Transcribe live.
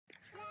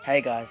Hey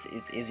guys,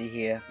 it's Izzy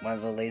here, one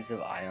of the leaders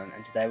of Ion,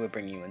 and today we're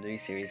bringing you a new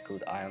series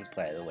called Ion's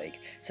Player of the Week.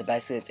 So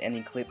basically it's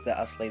any clip that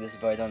us leaders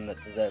vote on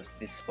that deserves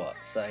this spot.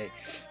 So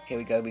here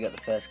we go, we got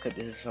the first clip.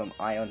 This is from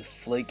Ion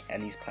Fluke,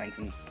 and he's playing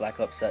some Black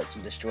Ops Search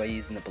and Destroy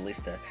using the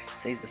ballista.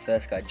 Sees the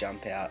first guy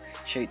jump out,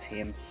 shoots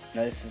him,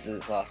 notices that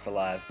it's last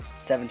alive,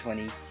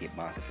 720, hit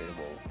marker through the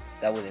wall.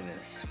 That would have been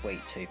a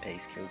sweet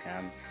two-piece kill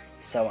cam.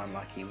 So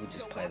unlucky. We'll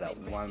just play that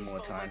one more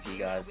time for you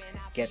guys.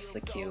 Gets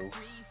the kill,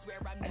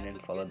 and then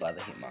followed by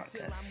the hit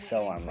marker.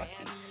 So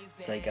unlucky.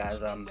 So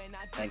guys,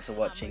 thanks for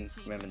watching.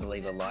 Remember to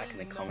leave a like and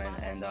a comment,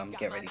 and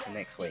get ready for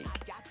next week.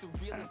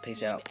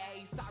 Peace out.